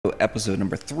episode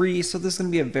number 3. So this is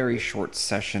going to be a very short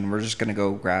session. We're just going to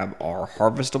go grab our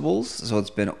harvestables. So it's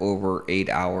been over 8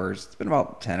 hours. It's been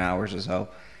about 10 hours or so.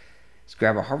 Let's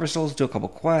grab our harvestables, do a couple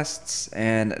quests,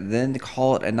 and then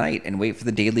call it a night and wait for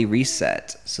the daily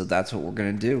reset. So that's what we're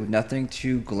going to do. Nothing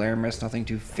too glamorous, nothing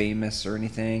too famous or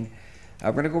anything.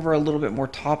 We're going to go over a little bit more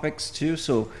topics too.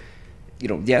 So,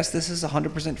 yes, this is a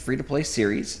 100% free-to-play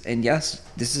series. And yes,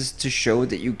 this is to show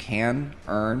that you can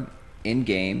earn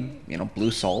in-game, blue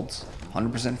salts,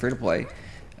 100% free-to-play.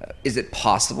 Is it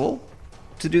possible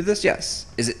to do this? Yes.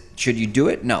 Should you do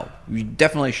it? No. You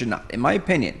definitely should not. In my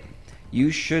opinion,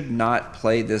 you should not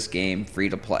play this game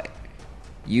free-to-play.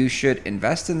 You should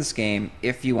invest in this game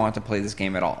if you want to play this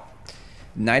game at all.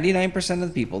 99% of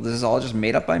the people, this is all just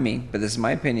made up by me, but this is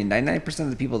my opinion, 99% of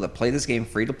the people that play this game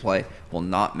free-to-play will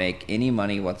not make any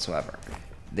money whatsoever.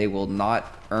 They will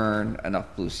not earn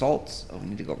enough blue salts. Oh, we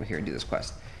need to go over here and do this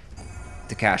quest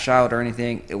to cash out or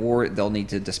anything, or they'll need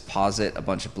to deposit a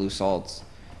bunch of blue salts.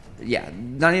 Yeah,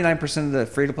 99% of the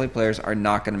free-to-play players are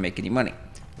not going to make any money.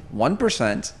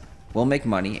 1% will make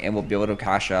money and will be able to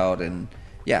cash out and,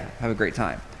 yeah, have a great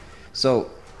time.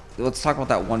 So let's talk about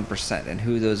that 1% and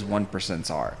who those 1%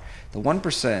 are. The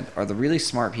 1% are the really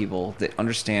smart people that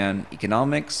understand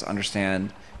economics,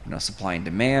 understand supply and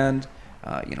demand,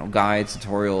 guides,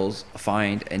 tutorials,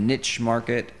 find a niche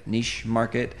market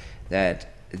that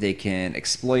they can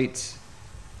exploit.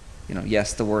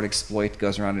 Yes, the word exploit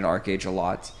goes around in ArcAge a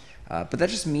lot, but that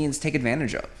just means take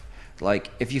advantage of. Like,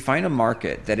 if you find a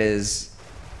market that is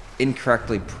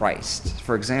incorrectly priced,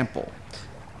 for example,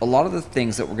 a lot of the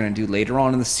things that we're going to do later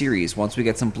on in the series, once we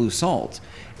get some blue salt,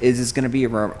 is going to be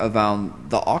around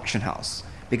the auction house,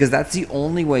 because that's the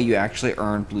only way you actually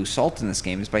earn blue salt in this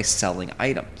game, is by selling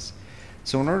items.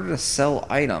 So in order to sell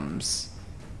items,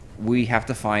 we have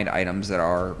to find items that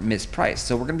are mispriced.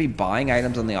 So we're going to be buying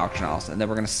items on the auction house, and then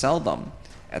we're going to sell them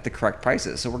at the correct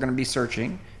prices. So we're going to be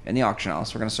searching in the auction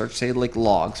house. We're going to search, say, like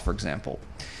logs, for example.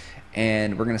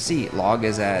 And we're going to see log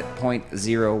is at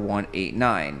 0.0189,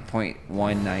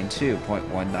 0.192,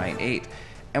 0.198.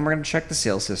 And we're going to check the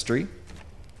sales history.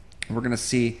 We're going to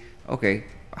see, okay,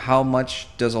 how much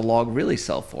does a log really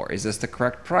sell for? Is this the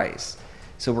correct price?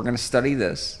 So we're going to study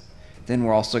this. Then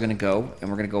we're also going to go, and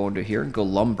we're going to go into here and go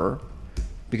lumber,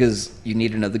 because you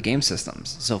need to know the game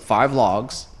systems. So 5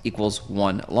 logs equals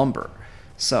 1 lumber.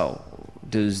 So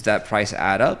does that price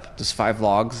add up? Does 5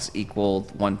 logs equal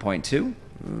 1.2?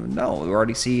 No, we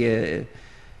already see a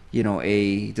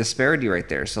disparity right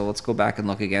there. So let's go back and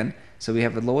look again. So we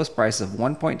have the lowest price of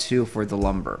 1.2 for the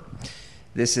lumber.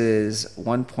 This is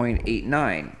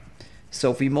 1.89.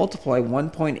 So if we multiply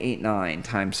 1.89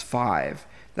 times 5,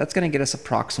 that's going to get us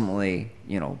approximately,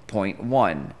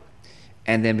 0.1.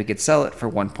 And then we could sell it for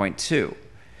 1.2.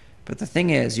 But the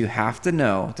thing is, you have to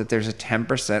know that there's a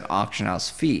 10% auction house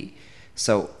fee.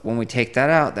 So when we take that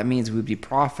out, that means we'd be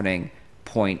profiting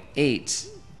 0.8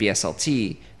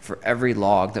 BSLT for every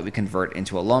log that we convert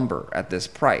into a lumber at this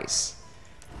price.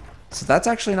 So that's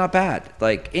actually not bad.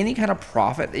 Like, any kind of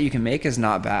profit that you can make is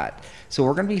not bad. So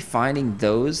we're going to be finding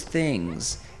those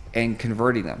things and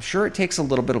converting them. Sure, it takes a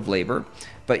little bit of labor,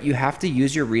 but you have to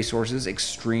use your resources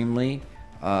extremely,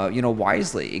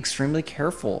 wisely, extremely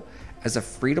careful as a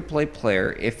free-to-play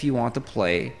player if you want to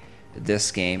play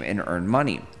this game and earn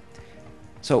money.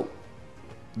 So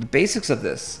the basics of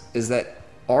this is that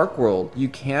Archeworld, you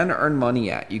can earn money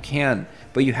at,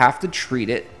 but you have to treat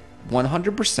it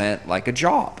 100% like a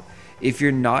job. If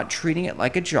you're not treating it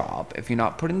like a job, if you're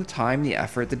not putting the time, the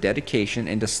effort, the dedication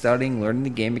into studying, learning the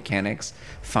game mechanics,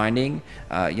 finding,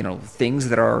 things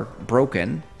that are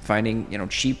broken, finding,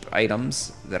 cheap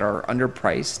items that are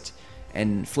underpriced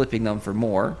and flipping them for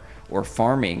more, or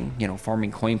farming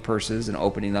coin purses and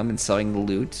opening them and selling the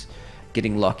loot,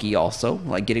 getting lucky also.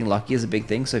 Like, getting lucky is a big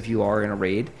thing. So if you are in a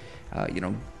raid,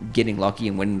 getting lucky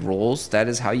and winning rolls, that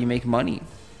is how you make money.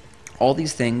 All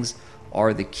these things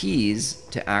are the keys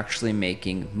to actually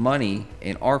making money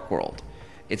in Archeworld.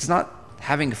 It's not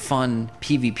having fun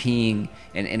PvPing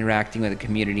and interacting with the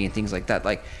community and things like that.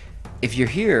 Like, if you're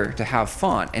here to have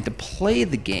fun and to play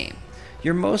the game,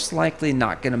 you're most likely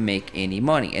not going to make any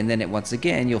money. And then once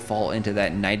again, you'll fall into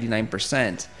that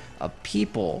 99% of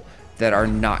people that are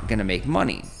not going to make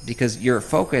money, because your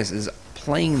focus is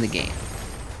playing the game.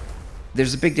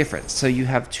 There's a big difference. So you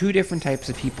have 2 different types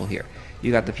of people here.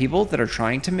 You got the people that are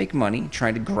trying to make money,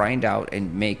 trying to grind out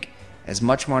and make as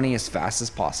much money as fast as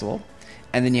possible.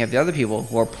 And then you have the other people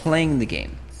who are playing the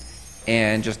game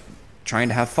and just trying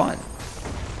to have fun.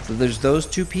 So there's those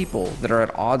 2 people that are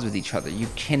at odds with each other. You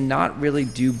cannot really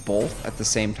do both at the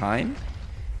same time.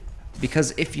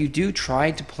 Because if you do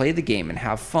try to play the game and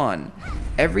have fun,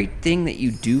 everything that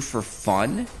you do for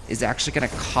fun is actually going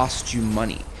to cost you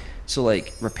money. So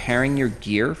like repairing your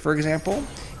gear, for example,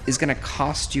 is going to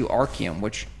cost you Archeum,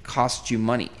 which costs you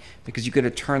money because you got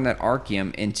to turn that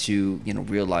Archeum into, you know,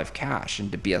 real life cash,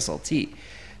 into BSLT.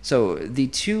 So the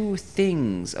two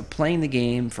things of playing the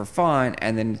game for fun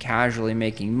and then casually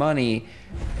making money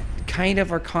kind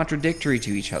of are contradictory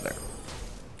to each other.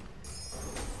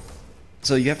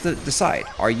 So you have to decide,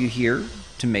 are you here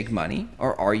to make money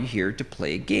or are you here to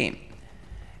play a game?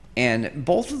 And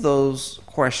both of those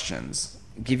questions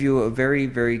give you a very,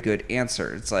 very good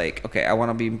answer. It's like, okay, I want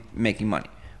to be making money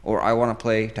or I want to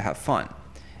play to have fun.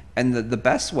 And the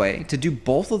best way to do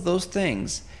both of those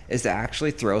things is to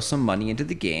actually throw some money into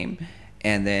the game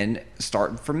and then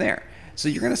start from there. So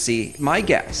you're going to see, my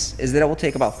guess is that it will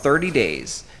take about 30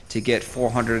 days to get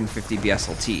 450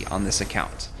 BSLT on this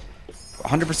account.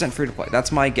 100% free to play.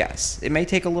 That's my guess. It may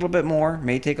take a little bit more,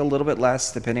 may take a little bit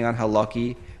less, depending on how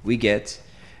lucky we get,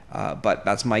 but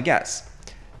that's my guess.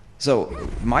 So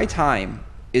my time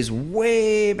is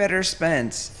way better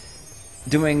spent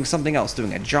doing something else,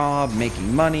 doing a job,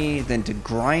 making money, than to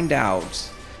grind out,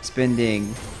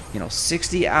 spending, you know,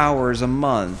 60 hours a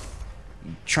month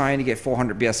trying to get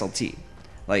 400 BSLT.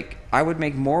 Like, I would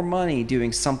make more money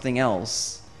doing something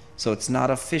else, so it's not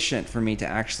efficient for me to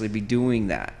actually be doing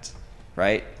that,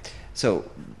 right? So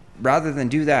rather than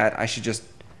do that, I should just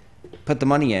put the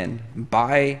money in,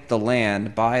 buy the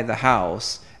land, buy the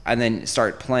house, and then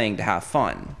start playing to have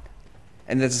fun.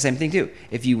 And that's the same thing too.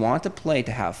 If you want to play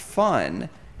to have fun,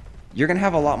 you're going to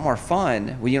have a lot more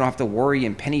fun when you don't have to worry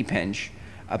and penny pinch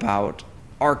about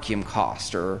Archeum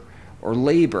cost or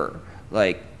labor.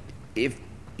 Like, if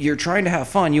you're trying to have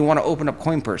fun, you want to open up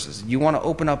coin purses. You want to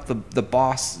open up the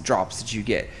boss drops that you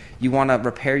get. You want to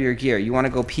repair your gear. You want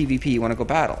to go PvP. You want to go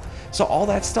battle. So all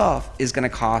that stuff is going to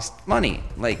cost money.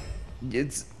 Like,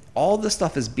 it's all this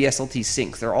stuff is BSLT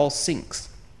sinks. They're all sinks.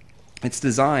 It's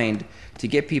designed to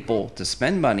get people to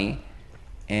spend money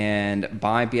and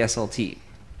buy BSLT.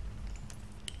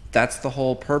 That's the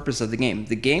whole purpose of the game.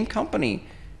 The game company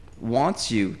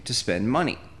wants you to spend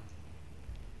money.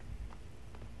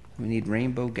 We need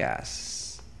rainbow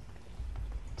gas.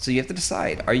 So you have to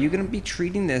decide, are you going to be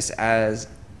treating this as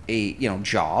a, you know,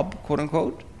 job, quote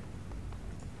unquote?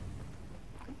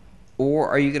 Or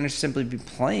are you going to simply be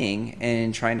playing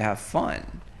and trying to have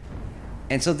fun?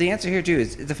 And so the answer here too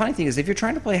is, the funny thing is, if you're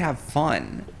trying to play have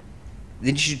fun,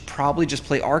 then you should probably just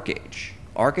play ArcheAge.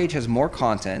 ArcheAge has more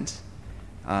content.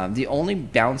 The only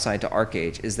downside to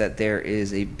ArcheAge is that there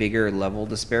is a bigger level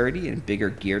disparity and bigger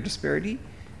gear disparity.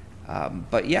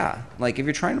 But yeah, like, if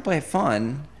you're trying to play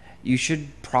fun, you should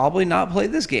probably not play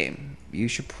this game. You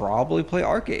should probably play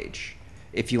ArcheAge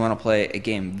if you want to play a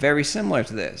game very similar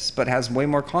to this, but has way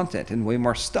more content and way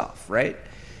more stuff, right?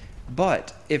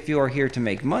 But if you are here to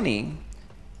make money,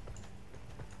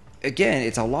 again,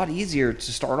 it's a lot easier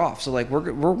to start off. So like,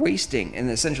 we're wasting, and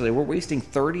essentially we're wasting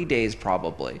 30 days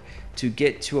probably to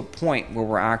get to a point where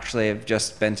we're actually have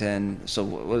just spent in, so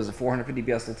what is it, 450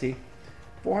 BSLT?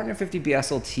 450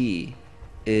 BSLT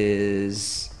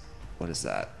is, what is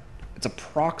that? It's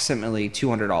approximately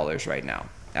 $200 right now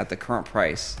at the current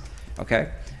price.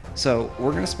 Okay, so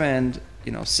we're gonna spend,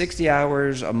 you know, 60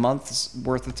 hours, a month's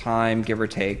worth of time, give or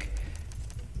take,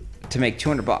 to make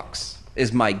 200 bucks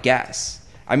is my guess.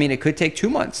 I mean, it could take 2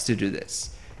 months to do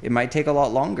this. It might take a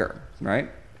lot longer, right?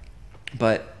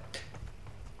 But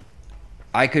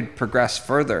I could progress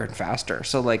further and faster.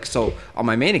 So like, so on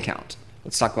my main account,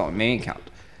 let's talk about my main account.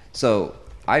 So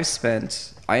I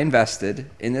invested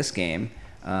in this game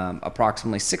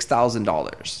approximately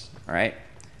 $6,000, all right?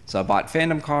 So I bought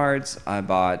fandom cards, I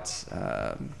bought,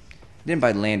 didn't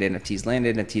buy land NFTs. Land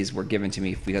NFTs were given to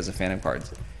me because of fandom cards.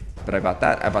 But I bought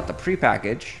that. I bought the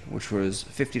pre-package, which was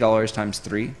 $50 times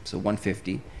 3, so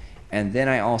 $150. And then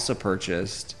I also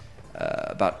purchased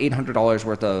about $800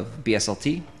 worth of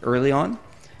BSLT early on.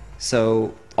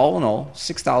 So all in all,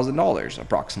 $6,000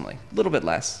 approximately, a little bit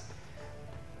less.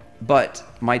 But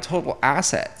my total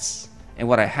assets and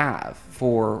what I have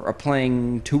for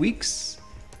playing 2 weeks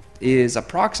is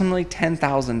approximately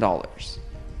 $10,000.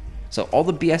 So all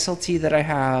the BSLT that I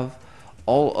have,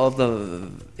 all of the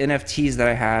NFTs that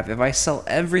I have, if I sell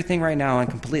everything right now and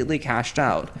completely cashed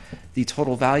out, the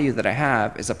total value that I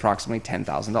have is approximately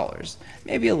 $10,000.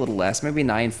 Maybe a little less, maybe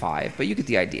 9.5, but you get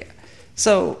the idea.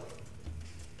 So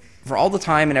for all the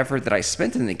time and effort that I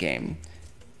spent in the game,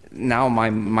 now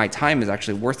my time is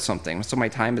actually worth something. So my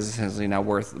time is essentially now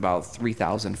worth about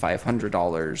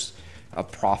 $3,500 of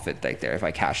profit right there if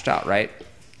I cashed out, right?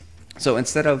 So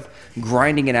instead of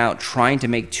grinding it out, trying to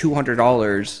make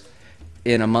 $200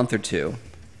 in a month or two,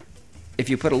 if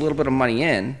you put a little bit of money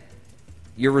in,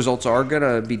 your results are going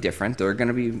to be different. They're going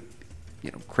to be,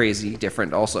 crazy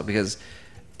different also, because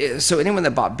so anyone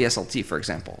that bought BSLT, for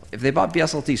example, if they bought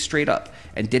BSLT straight up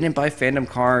and didn't buy fandom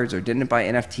cards or didn't buy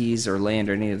NFTs or land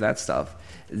or any of that stuff,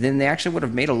 then they actually would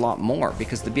have made a lot more,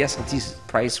 because the BSLT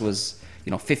price was,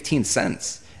 15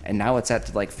 cents and now it's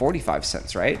at like 45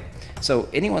 cents, right? So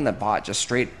anyone that bought just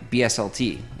straight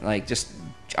BSLT, like just,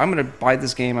 I'm going to buy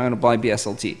this game, I'm going to buy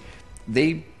BSLT,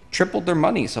 they tripled their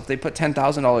money. So if they put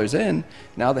 $10,000 in,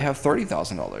 now they have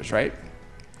 $30,000, right?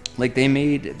 Like they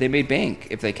made bank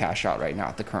if they cash out right now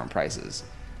at the current prices.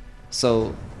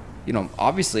 So,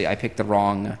 obviously I picked the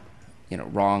wrong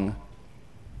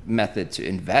method to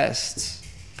invest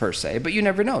per se, but you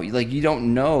never know. Like you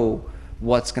don't know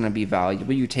what's going to be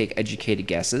valuable. You take educated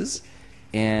guesses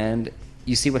and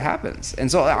you see what happens. And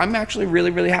so I'm actually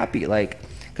really, really happy, like,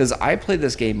 because I play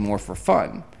this game more for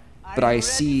fun, but I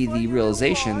see the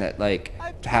realization that, like,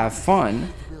 to have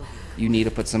fun, you need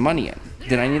to put some money in.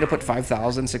 Did I need to put $5,000,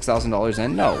 $6,000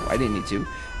 in? No, I didn't need to,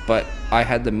 but I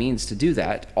had the means to do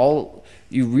that. All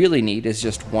you really need is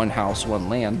just one house, one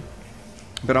land.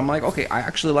 But I'm like, okay, I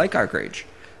actually like ArcheAge.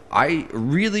 I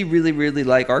really, really, really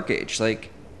like ArcheAge.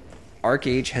 Like,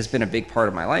 ArcheAge has been a big part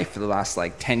of my life for the last,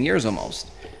 10 years almost.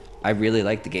 I really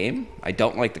like the game. I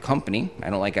don't like the company.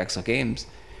 I don't like Exo Games,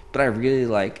 but I really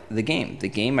like the game. The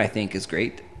game, I think, is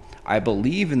great. I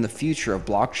believe in the future of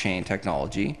blockchain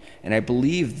technology, and I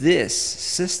believe this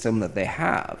system that they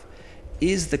have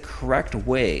is the correct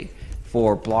way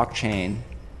for blockchain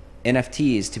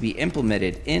NFTs to be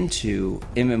implemented into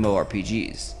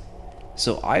MMORPGs.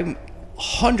 So I'm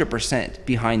 100%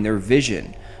 behind their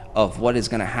vision of what is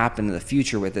going to happen in the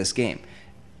future with this game.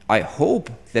 I hope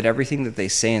that everything that they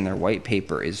say in their white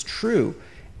paper is true,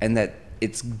 and that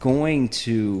it's going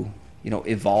to,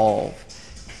 evolve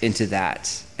into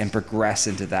that and progress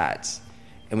into that,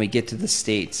 and we get to the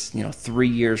states, 3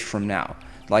 years from now.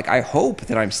 Like, I hope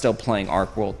that I'm still playing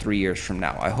Archeworld 3 years from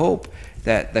now. I hope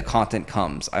that the content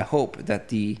comes. I hope that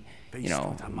the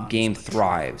game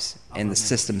thrives and the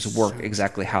systems work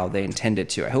exactly how they intended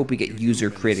to. I hope we get user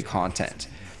created content.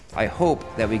 I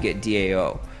hope that we get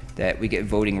DAO, that we get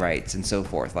voting rights and so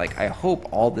forth. Like, I hope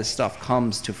all this stuff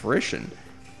comes to fruition.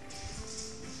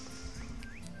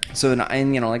 So,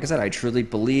 and like I said, I truly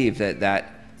believe that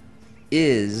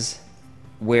is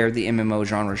where the MMO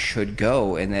genre should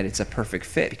go, and that it's a perfect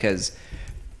fit, because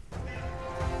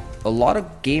a lot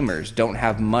of gamers don't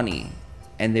have money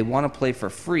and they want to play for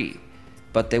free,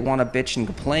 but they want to bitch and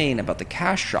complain about the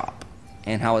cash shop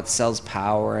and how it sells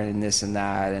power and this and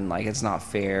that, and like it's not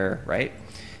fair, right?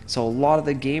 So a lot of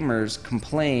the gamers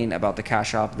complain about the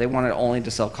cash shop. They want it only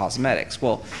to sell cosmetics.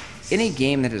 Well, any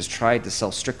game that has tried to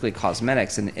sell strictly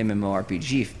cosmetics in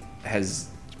MMORPG has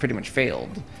pretty much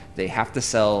failed. They have to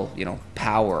sell,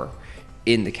 power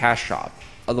in the cash shop.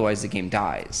 Otherwise, the game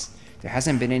dies. There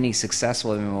hasn't been any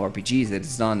successful MMORPGs that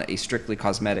has done a strictly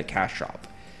cosmetic cash shop.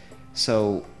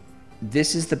 So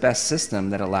this is the best system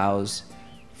that allows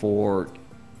for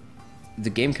the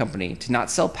game company to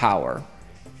not sell power,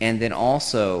 and then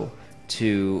also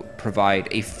to provide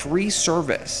a free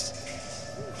service.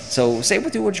 So say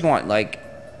what you want, like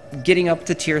getting up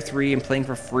to tier 3 and playing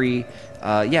for free.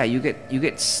 Yeah, you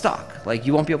get stuck. Like,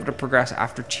 you won't be able to progress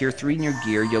after tier 3 in your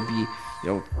gear. You'll be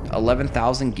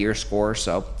 11,000 gear score.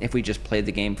 So if we just play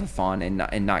the game for fun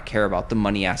and not care about the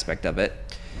money aspect of it,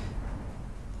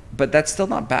 but that's still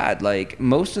not bad. Like,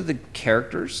 most of the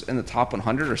characters in the top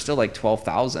 100 are still like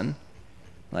 12,000.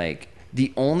 Like,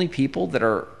 the only people that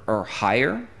are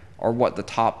higher are what, the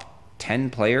top 10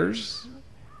 players.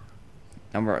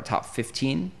 Number top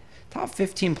 15. Top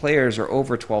 15 players are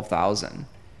over 12,000.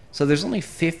 So there's only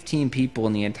 15 people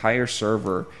in the entire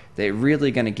server that are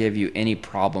really going to give you any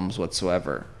problems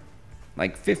whatsoever.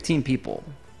 Like 15 people.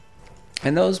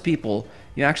 And those people,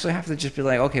 you actually have to just be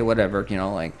like, okay, whatever,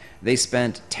 like they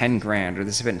spent 10 grand or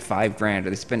they spent 5 grand or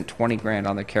they spent 20 grand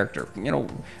on their character.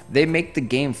 They make the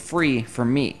game free for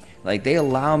me. Like, they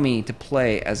allow me to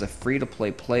play as a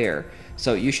free-to-play player.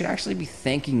 So you should actually be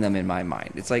thanking them, in my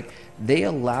mind. It's like, they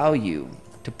allow you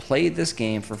to play this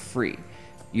game for free.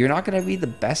 You're not going to be the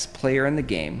best player in the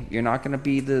game. You're not going to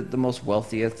be the most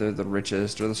wealthiest or the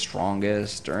richest or the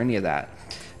strongest or any of that.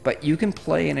 But you can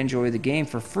play and enjoy the game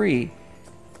for free,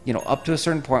 up to a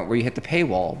certain point where you hit the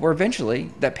paywall, where eventually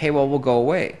that paywall will go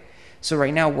away. So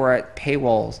right now we're at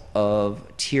paywalls of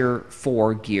tier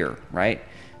 4 gear, right?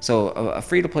 So a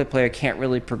free-to-play player can't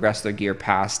really progress their gear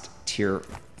past tier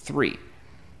 3.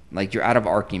 Like, you're out of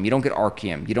Archeum. You don't get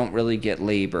Archeum. You don't really get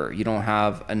labor. You don't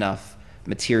have enough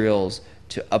materials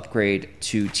to upgrade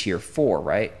to tier 4,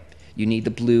 right? You need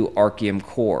the blue Archeum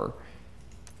core.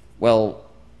 Well,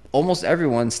 almost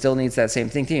everyone still needs that same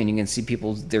thing too, and you can see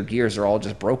their gears are all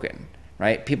just broken,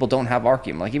 right? People don't have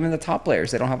Archeum. Like even the top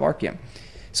players, they don't have Archeum.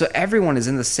 So everyone is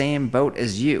in the same boat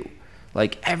as you.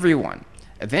 Like everyone.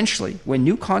 Eventually, when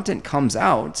new content comes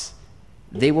out,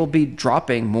 they will be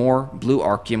dropping more blue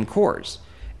Archeum cores.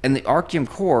 And the Archeum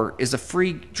core is a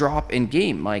free drop in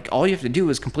game. Like all you have to do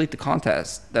is complete the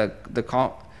contest,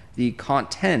 the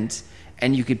content,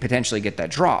 and you could potentially get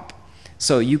that drop.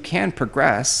 So you can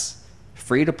progress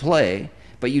free to play,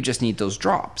 but you just need those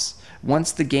drops.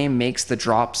 Once the game makes the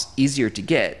drops easier to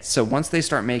get, so once they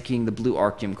start making the blue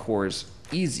Archeum cores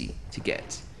easy to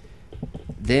get,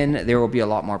 then there will be a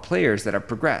lot more players that have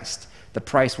progressed. The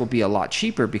price will be a lot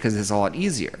cheaper because it's a lot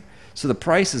easier. So the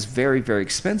price is very, very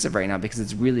expensive right now because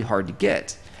it's really hard to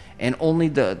get. And only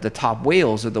the top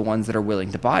whales are the ones that are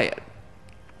willing to buy it.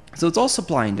 So it's all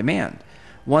supply and demand.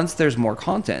 Once there's more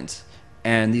content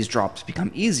and these drops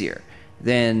become easier,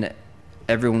 then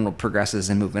everyone will progresses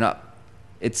and moving up.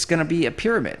 It's going to be a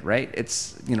pyramid, right?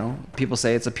 It's, you know, people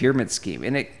say it's a pyramid scheme,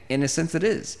 and in a sense it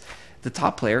is. The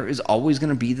top player is always going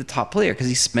to be the top player because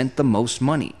he spent the most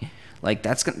money. Like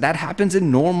that happens in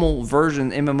normal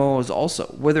version MMOs also,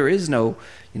 where there is no,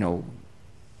 you know,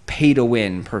 pay to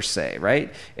win per se,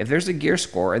 right? If there's a gear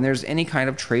score and there's any kind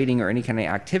of trading or any kind of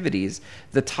activities,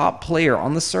 the top player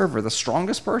on the server, the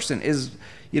strongest person is,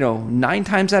 you know, 9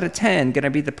 times out of 10 going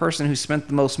to be the person who spent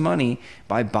the most money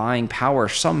by buying power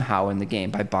somehow in the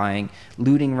game, by buying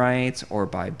looting rights or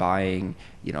by buying,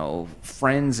 you know,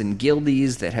 friends and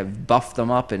guildies that have buffed them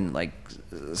up and like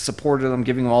supported them,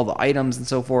 giving them all the items and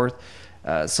so forth.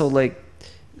 So like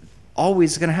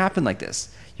always going to happen like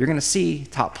this. You're going to see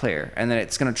top player, and then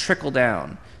it's going to trickle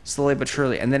down slowly but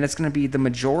surely, and then it's going to be the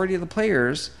majority of the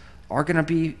players are going to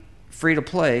be free to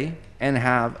play and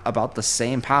have about the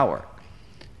same power.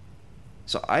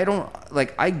 So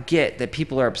I get that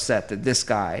people are upset that this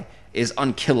guy is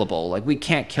unkillable. Like we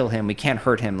can't kill him, we can't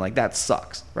hurt him. Like that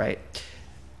sucks, right?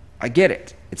 I get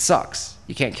it. It sucks.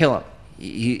 You can't kill him.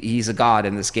 He's a god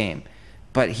in this game.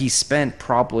 But he spent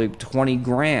probably 20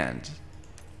 grand.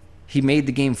 He made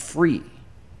the game free.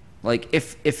 Like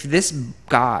if this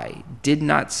guy did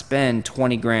not spend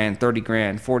 20 grand, 30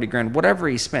 grand, 40 grand, whatever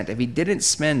he spent, if he didn't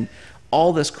spend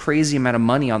all this crazy amount of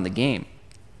money on the game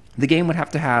would have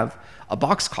to have a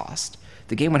box cost.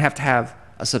 The game would have to have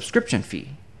a subscription fee,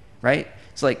 right?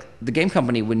 So like the game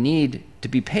company would need to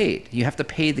be paid. You have to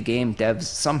pay the game devs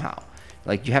somehow.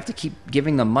 Like you have to keep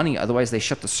giving them money, otherwise they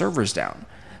shut the servers down.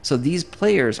 So these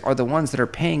players are the ones that are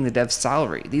paying the dev's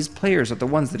salary. These players are the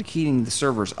ones that are keeping the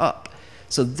servers up.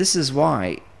 So this is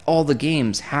why all the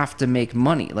games have to make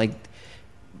money. Like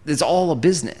it's all a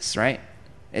business, right?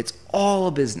 It's all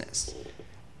a business.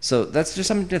 So that's just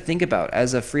something to think about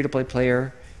as a free-to-play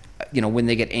player. You know, when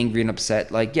they get angry and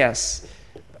upset, like yes,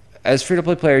 as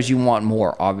free-to-play players, you want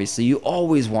more. Obviously, you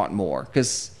always want more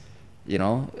because, you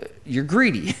know, you're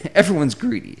greedy. Everyone's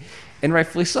greedy, and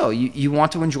rightfully so. You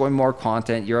want to enjoy more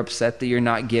content. You're upset that you're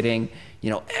not getting, you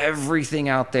know, everything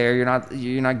out there.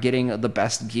 You're not getting the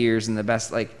best gears and the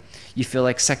best, like, you feel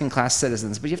like second-class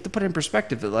citizens. But you have to put it in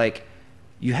perspective that like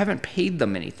you haven't paid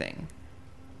them anything.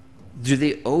 Do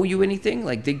they owe you anything?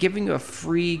 Like they're giving you a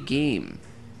free game.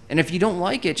 And if you don't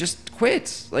like it, just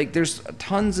quit. Like there's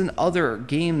tons of other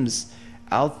games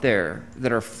out there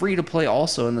that are free to play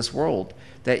also in this world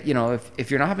that, you know, if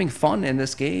you're not having fun in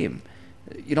this game,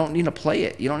 you don't need to play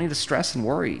it. You don't need to stress and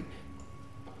worry.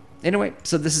 Anyway,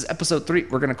 so this is episode 3.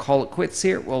 We're going to call it quits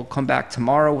here. We'll come back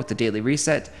tomorrow with the daily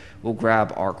reset. We'll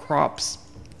grab our crops.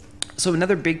 So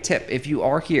another big tip, if you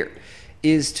are here,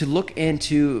 is to look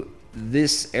into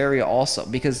this area also,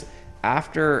 because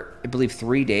after, I believe,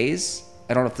 3 days,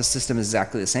 I don't know if the system is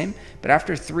exactly the same, but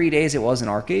after 3 days it was in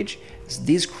ArcAge,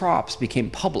 these crops became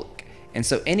public. And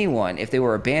so anyone, if they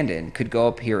were abandoned, could go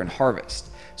up here and harvest.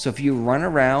 So if you run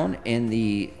around in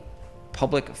the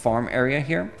public farm area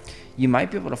here, you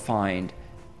might be able to find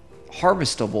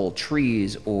harvestable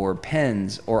trees or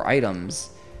pens or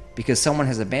items because someone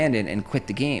has abandoned and quit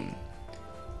the game.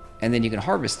 And then you can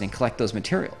harvest and collect those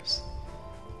materials.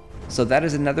 So that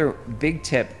is another big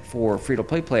tip for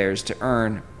free-to-play players to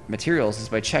earn materials, is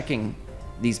by checking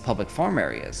these public farm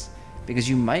areas, because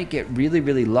you might get really,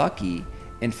 really lucky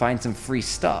and find some free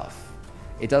stuff.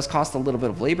 It does cost a little bit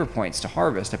of labor points to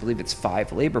harvest. I believe it's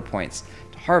 5 labor points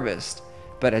to harvest,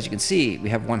 but as you can see, we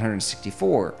have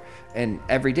 164, and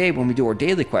every day when we do our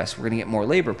daily quests, we're going to get more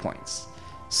labor points.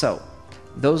 So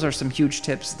those are some huge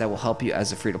tips that will help you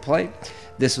as a free-to-play.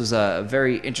 This was a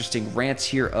very interesting rant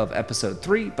here of episode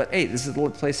 3, but hey, this is the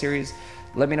Let's Play series.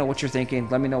 Let me know what you're thinking.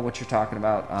 Let me know what you're talking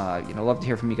about. Love to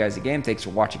hear from you guys again. Thanks for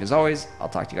watching as always. I'll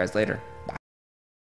talk to you guys later. Bye.